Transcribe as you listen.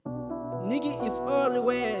Nigga is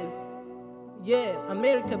always, yeah,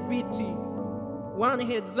 America BT, one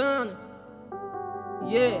head on,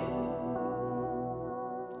 yeah,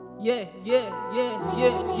 yeah, yeah, yeah,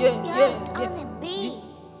 yeah, yeah, yeah.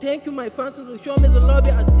 Thank you, my fans, to show me the love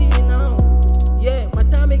I see it now. Yeah, my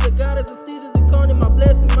time I got it to see that they counting my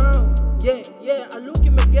blessing now. Yeah, yeah, I look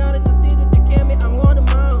in my God to see that they came me, I'm on them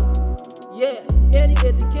out. Yeah, any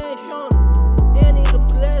education, any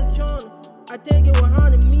pleasure, I take it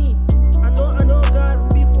 100 me. I know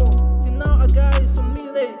God before, till now I got it some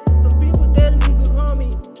music. Some people tell me good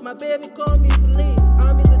homie, my baby call me Philly.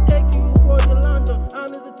 I'm in to take you for the London,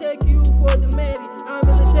 I'm in to take you for the Mary, I'm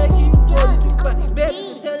in to take you for the Dubai.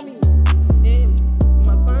 Baby, tell me, hey,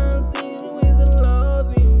 my fans is with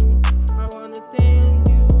loving. I wanna thank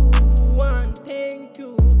you,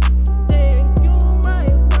 thank you, my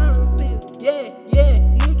fans. Yeah, yeah,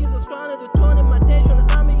 niggas is trying to turn in my attention.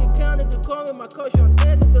 I'm in counting to call me my caution.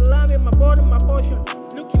 Edit the love in my body, my portion.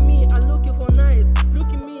 Look at me, I'm looking for nice. Look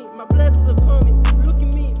at me, my blessings are coming. Look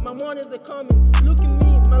at me, my monies are coming. Look at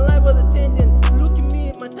me, my life was changing. Look at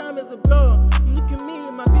me, my time is a blur. Look at me,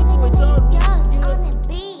 my people is on.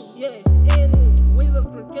 Yeah, and with us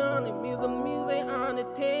pretending, me the music on it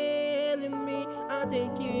telling me I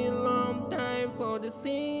take a long time for the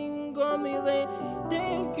single music.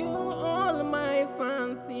 Thank you all my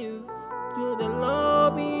fancies to the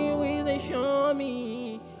lobby with they show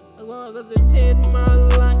me. I want to change my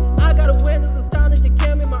life. I got a witness to stand in the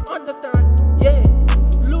camera, my understand. Yeah,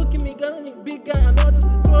 look at me, got a big guy, I know this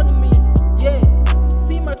is throwing me. Yeah,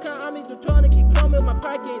 see my car, I'm in the tonic, you come in my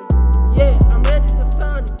parking. Yeah, I'm ready to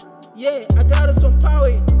stand. Yeah, I got some power.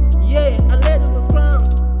 Yeah, I let it was strong.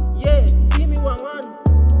 Yeah, see me one.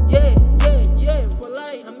 Yeah, yeah, yeah. For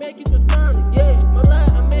life, I make it to drown. Yeah, my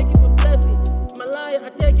life, I make it with blessing. My life, I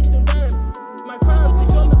take it to them. My friends, they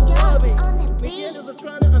show me for loving. My kids are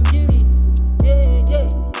trying to, I'm giddy. Yeah, yeah.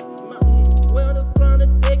 My world is trying to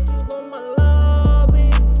take you for my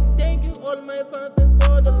loving. Thank you, all my fans,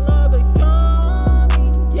 for the love they show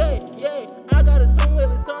me. Yeah, yeah. I got a song where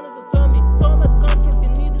the sun is a stormy. So much contract, they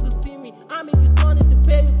needed to see me. I'm in the money to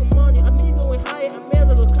pay you for money. I'm going high, I'm made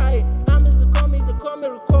a look high. I'm in the coming, the come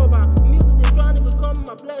and recover. Music, they're trying to become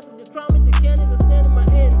my blessing. They're trying to candy, they stand in my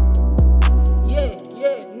end. Yeah,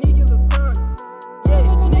 yeah, niggas are fun. Yeah,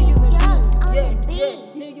 niggas are you. Yeah, yeah,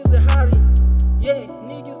 niggas are hurry. Yeah,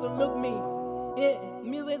 niggas are look me. Yeah,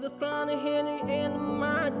 music is trying to hit it in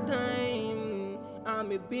my time.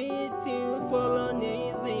 I'm a beautiful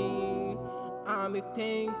amazing. I'm a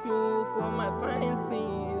thank you for my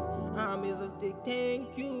fancies. I'm a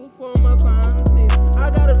thank you for my fancies. I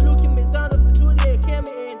gotta look in me down the studio, came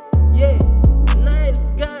in. Yeah, nice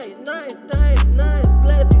guy, nice time, nice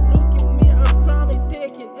blessing. Look at me, I'm trying to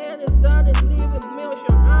take it, and it's done and leaving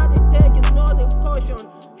motion. I didn't take it, not a caution.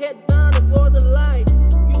 Heads on the borderline.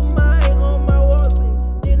 You mine on my wasn't.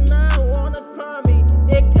 Did not wanna try me.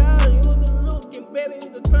 A car, you was looking, baby, you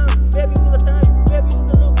the try, baby, you the time, baby, you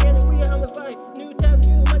the look, and we have a fight. New time,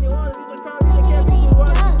 new money, wanna see the try, we can't be the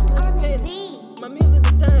one. My music,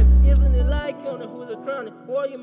 the time, isn't it like on who's a trying?